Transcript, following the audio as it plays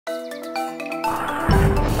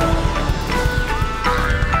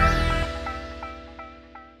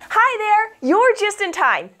You're just in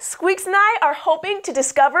time. Squeaks and I are hoping to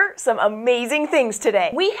discover some amazing things today.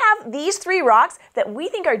 We have these 3 rocks that we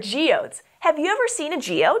think are geodes. Have you ever seen a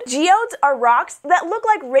geode? Geodes are rocks that look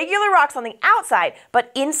like regular rocks on the outside,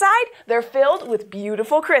 but inside they're filled with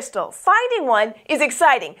beautiful crystals. Finding one is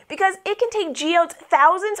exciting because it can take geodes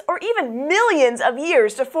thousands or even millions of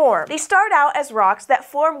years to form. They start out as rocks that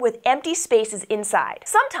form with empty spaces inside.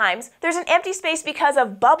 Sometimes there's an empty space because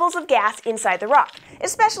of bubbles of gas inside the rock,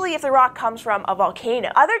 especially if the rock comes from a volcano.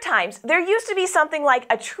 Other times there used to be something like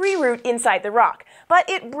a tree root inside the rock, but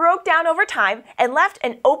it broke down over time and left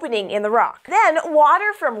an opening in the rock. Then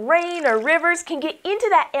water from rain or rivers can get into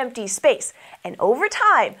that empty space, and over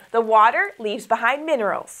time the water leaves behind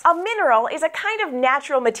minerals. A mineral is a kind of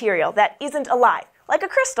natural material that isn't alive, like a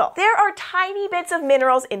crystal. There are tiny bits of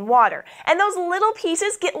minerals in water, and those little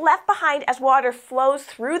pieces get left behind as water flows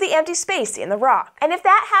through the empty space in the rock. And if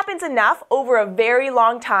that happens enough over a very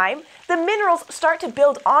long time, the minerals start to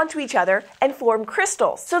build onto each other and form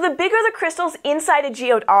crystals. So the bigger the crystals inside a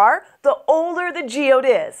geode are, the older the geode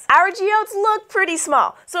is. Our geodes look pretty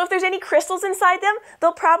small, so if there's any crystals inside them,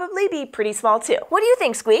 they'll probably be pretty small too. What do you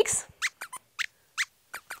think, Squeaks?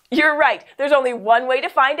 You're right, there's only one way to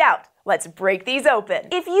find out. Let's break these open.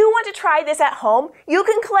 If you want to try this at home, you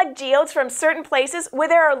can collect geodes from certain places where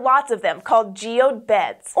there are lots of them, called geode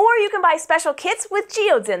beds. Or you can buy special kits with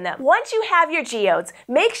geodes in them. Once you have your geodes,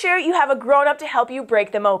 make sure you have a grown-up to help you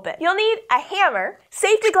break them open. You'll need a hammer,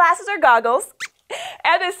 safety glasses or goggles,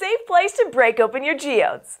 and a safe place to break open your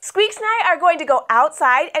geodes. Squeaks and I are going to go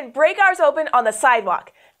outside and break ours open on the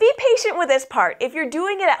sidewalk. Be patient with this part if you're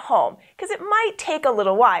doing it at home, because it might take a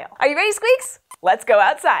little while. Are you ready, Squeaks? Let's go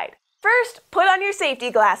outside. First, put on your safety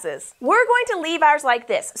glasses. We're going to leave ours like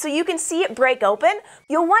this so you can see it break open.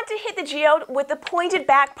 You'll want to hit the geode with the pointed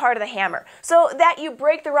back part of the hammer so that you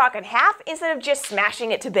break the rock in half instead of just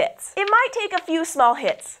smashing it to bits. It might take a few small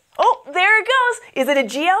hits. Oh, there it goes! Is it a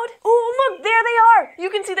geode? Oh, look, there they are! You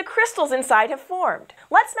can see the crystals inside have formed.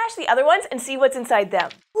 Let's smash the other ones and see what's inside them.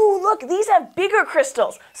 Oh, look, these have bigger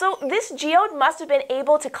crystals. So this geode must have been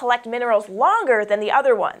able to collect minerals longer than the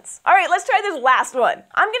other ones. All right, let's try this last one.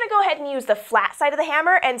 I'm gonna go ahead and use the flat side of the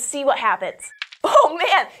hammer and see what happens. Oh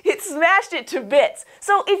man, it smashed it to bits.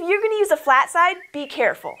 So if you're gonna use the flat side, be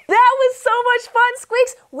careful. That was so much fun,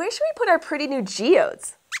 Squeaks. Where should we put our pretty new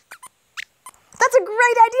geodes? That's a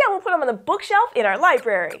great idea. We'll put them on the bookshelf in our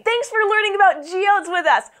library. Thanks for learning about geodes with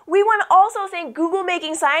us. We want to also thank Google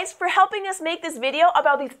Making Science for helping us make this video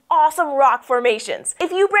about these awesome rock formations.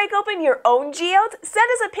 If you break open your own geodes, send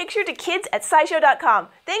us a picture to kids@scishow.com.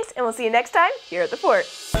 Thanks, and we'll see you next time here at the fort.